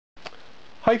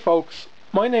Hi folks,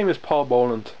 my name is Paul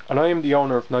Boland and I am the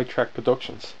owner of Nighttrack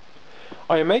Productions.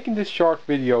 I am making this short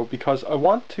video because I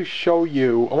want to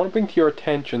bring to your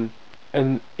attention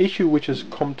an issue which has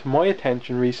come to my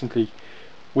attention recently,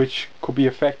 which could be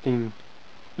affecting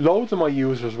loads of my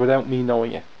users without me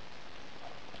knowing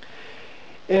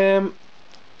it.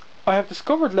 I have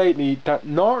discovered lately that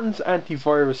Norton's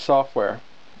antivirus software,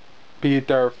 be it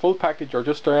their full package or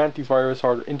just their antivirus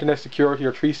or internet security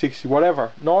or 360,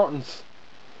 whatever, Norton's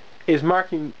is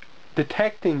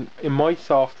detecting in my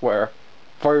software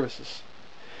viruses.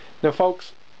 Now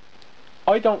folks,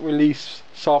 I don't release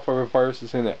software with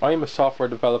viruses in it. I am a software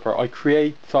developer. I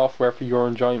create software for your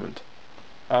enjoyment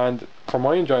and for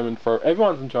my enjoyment, for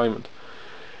everyone's enjoyment.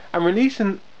 And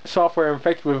releasing software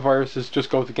infected with viruses just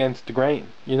goes against the grain.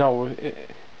 You know,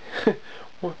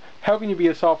 how can you be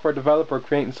a software developer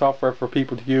creating software for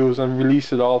people to use and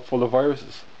release it all full of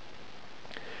viruses?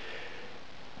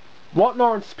 What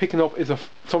Norton's picking up is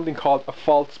something called a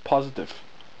false positive.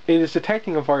 It is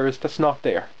detecting a virus that's not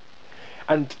there.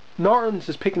 And Norton's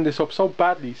is picking this up so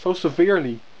badly, so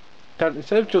severely, that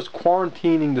instead of just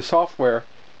quarantining the software,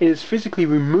 it is physically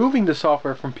removing the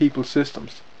software from people's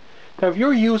systems. Now if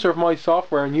you're a user of my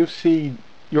software and you see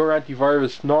your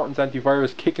antivirus, Norton's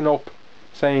antivirus, kicking up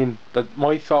saying that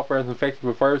my software is infected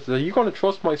with viruses, are you going to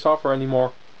trust my software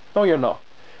anymore? No, you're not.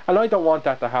 And I don't want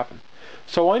that to happen.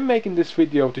 So I'm making this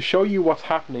video to show you what's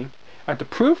happening and to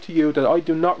prove to you that I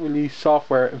do not release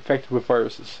software infected with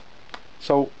viruses.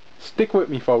 So stick with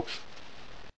me folks.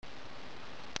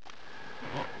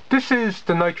 This is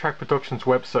the Nighttrack Productions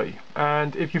website,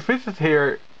 and if you visit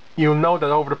here you'll know that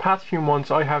over the past few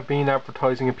months I have been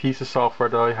advertising a piece of software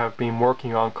that I have been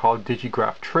working on called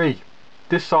Digigraph Tree.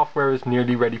 This software is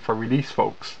nearly ready for release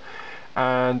folks,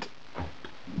 and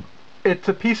it's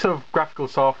a piece of graphical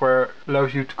software that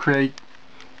allows you to create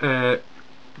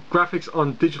graphics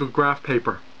on digital graph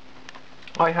paper.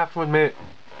 I have to admit,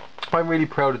 I'm really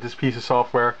proud of this piece of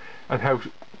software and how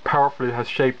powerful it has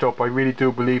shaped up. I really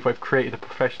do believe I've created a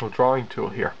professional drawing tool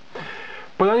here.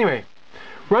 But anyway,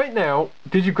 right now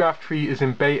Digigraph Tree is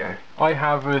in beta. I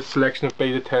have a selection of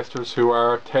beta testers who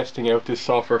are testing out this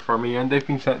software for me, and they've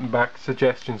been sending back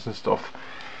suggestions and stuff,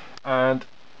 and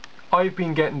I've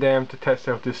been getting them to test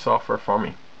out this software for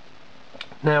me.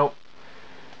 Now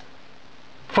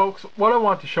folks, what I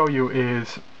want to show you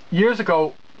is, years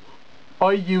ago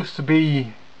I used to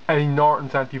be a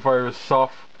Norton's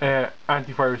antivirus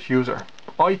antivirus user.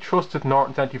 I trusted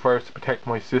Norton's antivirus to protect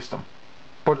my system,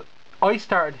 but I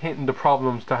started hitting the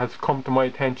problems that has come to my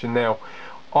attention now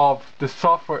of the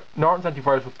software. Norton's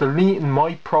antivirus was deleting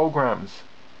my programs,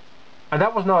 and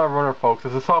that was not a runner folks.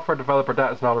 As a software developer,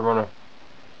 that is not a runner.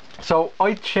 So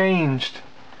I changed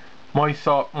my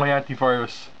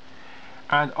antivirus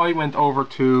and I went over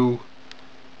to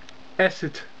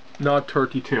ESET Nod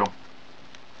 32.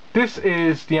 This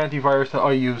is the antivirus that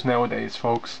I use nowadays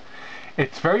folks.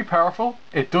 It's very powerful,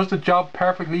 it does the job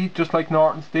perfectly just like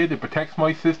Norton's did, it protects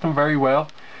my system very well,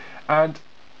 and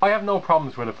I have no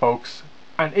problems with it folks,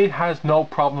 and it has no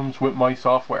problems with my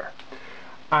software.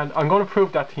 And I'm going to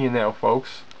prove that to you now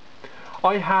folks.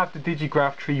 I have the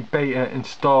Digigraph Tree beta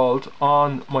installed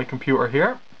on my computer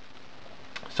here.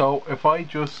 So if I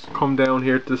just come down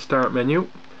here to the start menu,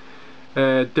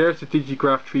 there's the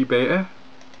Digigraph Tree beta.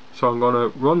 So I'm going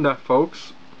to run that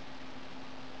folks,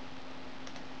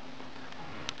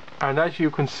 and as you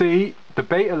can see the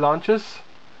beta launches.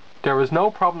 There is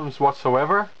no problems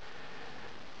whatsoever.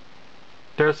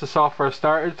 There's the software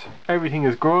started, everything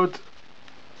is good,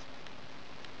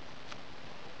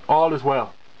 all is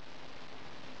well.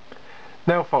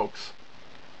 Now folks,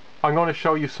 I'm going to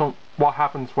show you what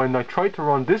happens when I try to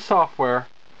run this software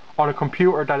on a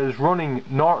computer that is running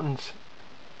Norton's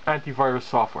antivirus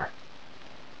software.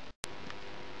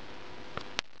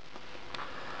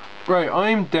 Right,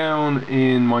 I'm down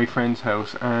in my friend's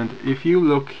house, and if you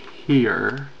look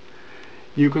here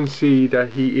you can see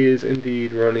that he is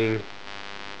indeed running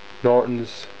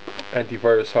Norton's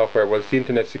antivirus software. Well, it's the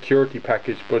internet security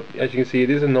package, but as you can see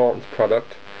it is a Norton's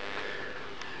product.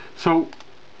 So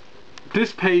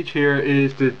this page here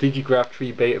is the Digigraph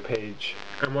Tree beta page,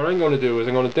 and what I'm going to do is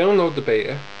I'm going to download the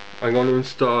beta, I'm going to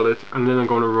install it, and then I'm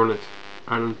going to run it,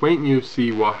 and wait and you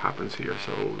see what happens here.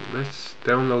 So let's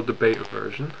download the beta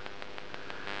version.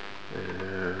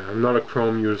 I'm not a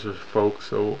Chrome user folks,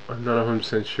 so I'm not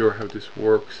 100% sure how this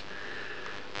works.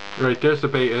 Right, there's the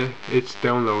beta, it's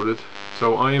downloaded,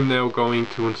 so I am now going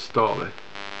to install it.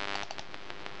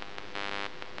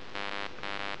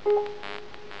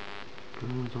 I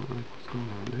don't like what's going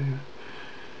on there.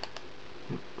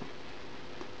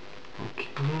 Okay,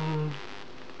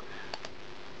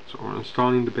 so we're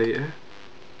installing the beta.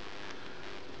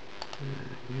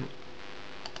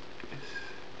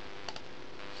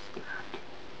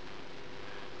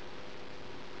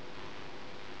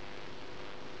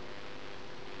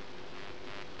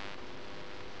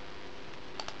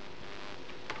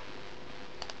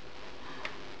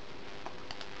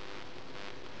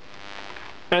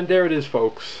 And there it is,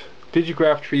 folks.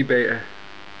 Digigraph Tree beta.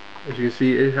 As you can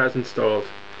see, it has installed.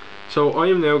 So I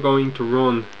am now going to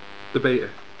run the beta.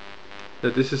 Now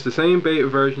this is the same beta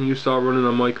version you saw running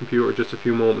on my computer just a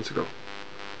few moments ago.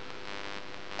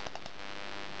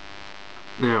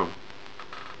 Now,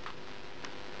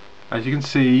 as you can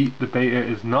see, the beta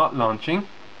is not launching.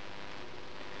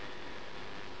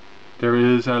 There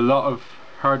is a lot of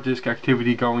hard disk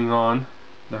activity going on.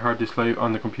 The hard disk light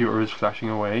on the computer is flashing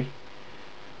away.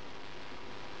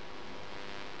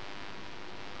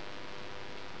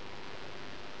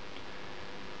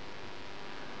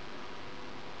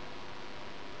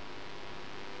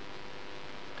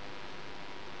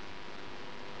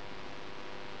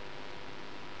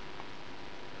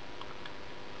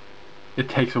 It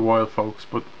takes a while, folks,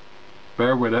 but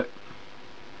bear with it.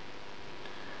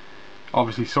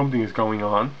 Obviously something is going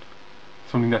on,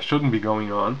 something that shouldn't be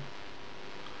going on.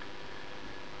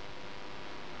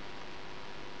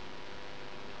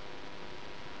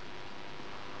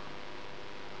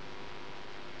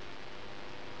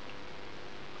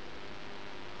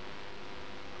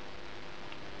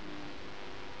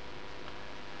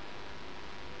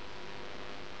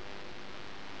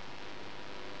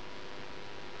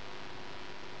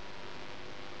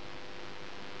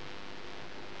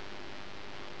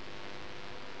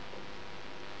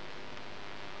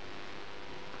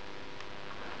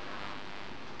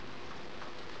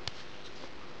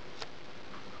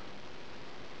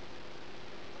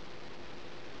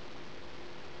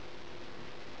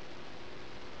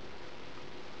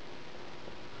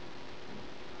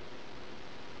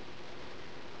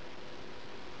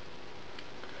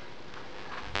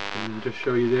 And just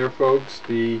show you there, folks,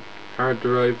 the hard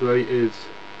drive light is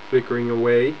flickering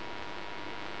away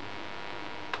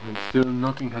and still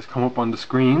nothing has come up on the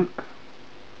screen.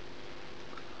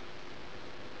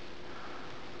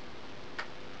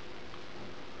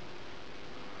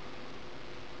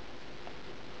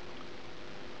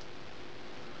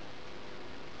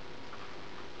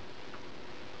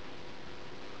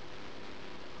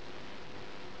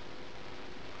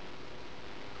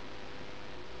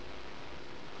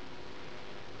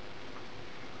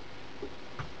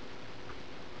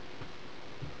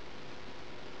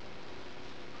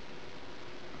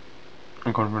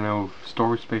 I'm going to run out of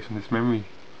storage space on this memory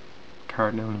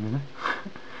card now in a minute.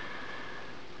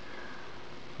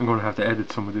 I'm going to have to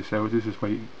edit some of this out. This is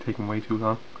taking way too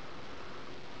long.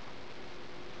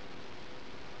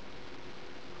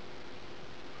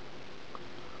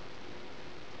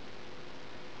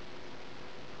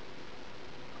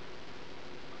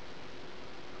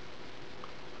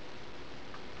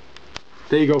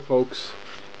 There you go, folks.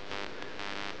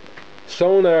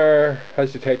 Sonar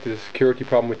has detected a security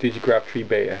problem with Digigraph Tree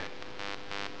beta,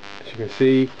 as you can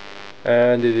see,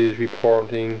 and it is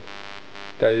reporting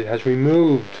that it has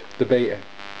removed the beta.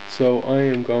 So I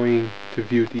am going to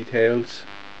view details.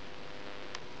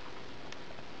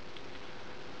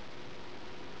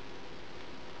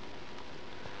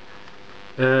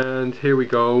 And here we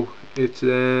go. It's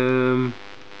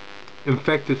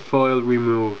infected file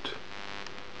removed.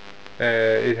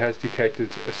 It has detected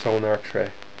a sonar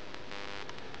threat.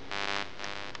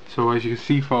 So as you can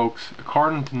see, folks,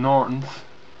 according to Norton's,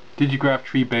 Digigraph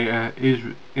Tree beta is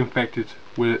infected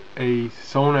with a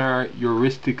sonar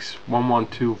heuristics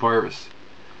 112 virus.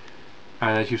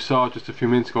 And as you saw just a few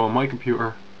minutes ago on my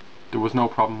computer, there was no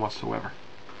problem whatsoever.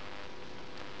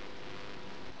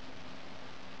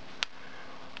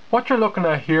 What you're looking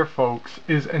at here, folks,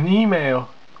 is an email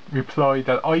reply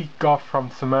that I got from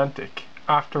Symantec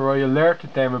after I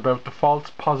alerted them about the false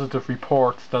positive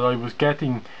reports that I was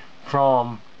getting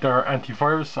from their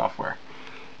antivirus software.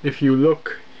 If you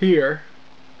look here,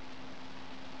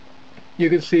 you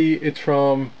can see it's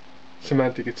from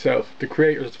Symantec itself, the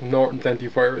creators of Norton's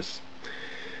antivirus.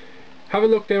 Have a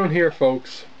look down here,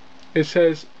 folks. It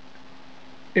says,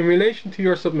 in relation to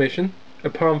your submission,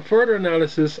 upon further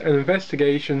analysis and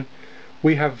investigation,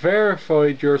 we have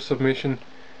verified your submission,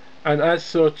 and as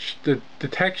such the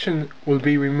detection will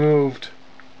be removed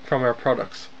from our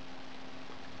products.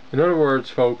 In other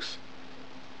words, folks,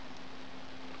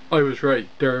 I was right.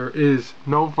 There is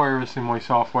no virus in my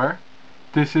software.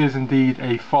 This is indeed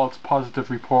a false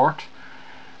positive report,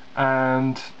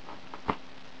 and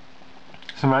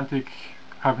Symantec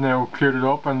have now cleared it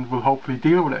up and will hopefully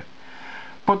deal with it.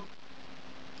 But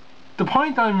the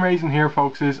point I'm raising here,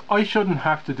 folks, is I shouldn't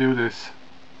have to do this.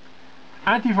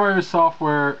 Antivirus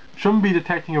software shouldn't be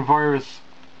detecting a virus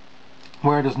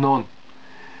where there's none.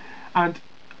 And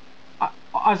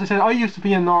as I said, I used to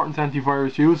be a Norton's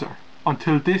antivirus user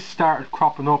until this started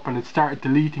cropping up and it started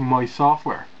deleting my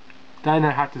software. Then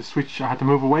I had to switch, I had to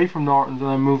move away from Norton's,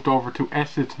 and I moved over to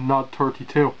ESET Nod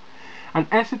 32. And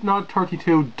ESET Nod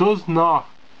 32 does not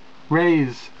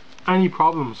raise any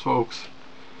problems, folks.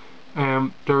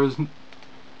 There is,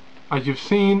 as you've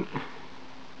seen,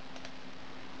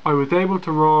 I was able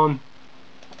to run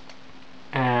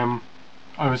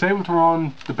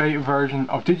the beta version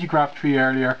of Digigraph Tree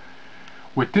earlier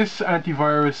with this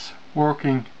antivirus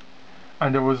working,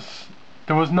 and there was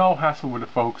no hassle with it,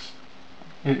 folks.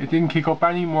 It didn't kick up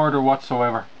any murder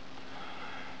whatsoever.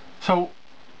 So,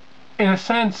 in a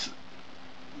sense,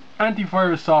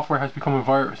 antivirus software has become a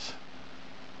virus.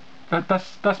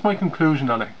 That's my conclusion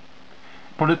on it.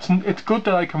 But it's good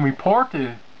that I can report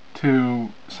it to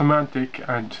Symantec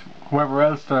and whoever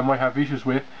else that I might have issues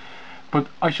with, but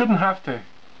I shouldn't have to.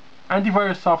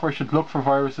 Antivirus software should look for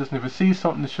viruses, and if it sees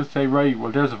something it should say, right,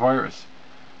 well, there's a virus.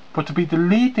 But to be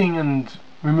deleting and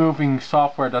removing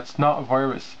software that's not a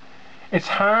virus, it's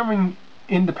harming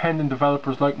independent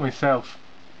developers like myself,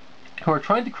 who are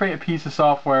trying to create a piece of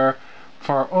software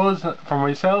for us, for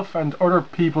myself and other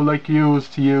people like you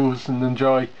to use and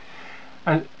enjoy.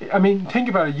 And I mean, think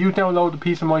about it. You download a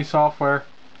piece of my software,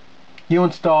 you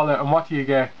install it, and what do you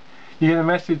get? You get a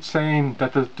message saying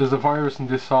that there's a virus in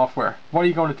this software. What are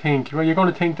you going to think? Well, you're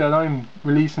going to think that I'm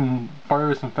releasing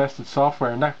virus infested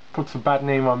software, and that puts a bad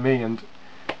name on me, and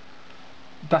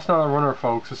that's not a runner,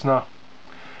 folks. It's not.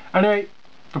 Anyway,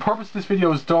 the purpose of this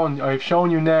video is done. I've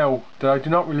shown you now that I do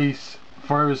not release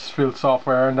virus filled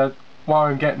software, and that what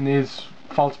I'm getting is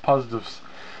false positives.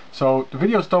 So the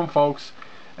video's done, folks.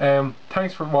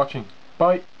 Thanks for watching.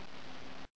 Bye.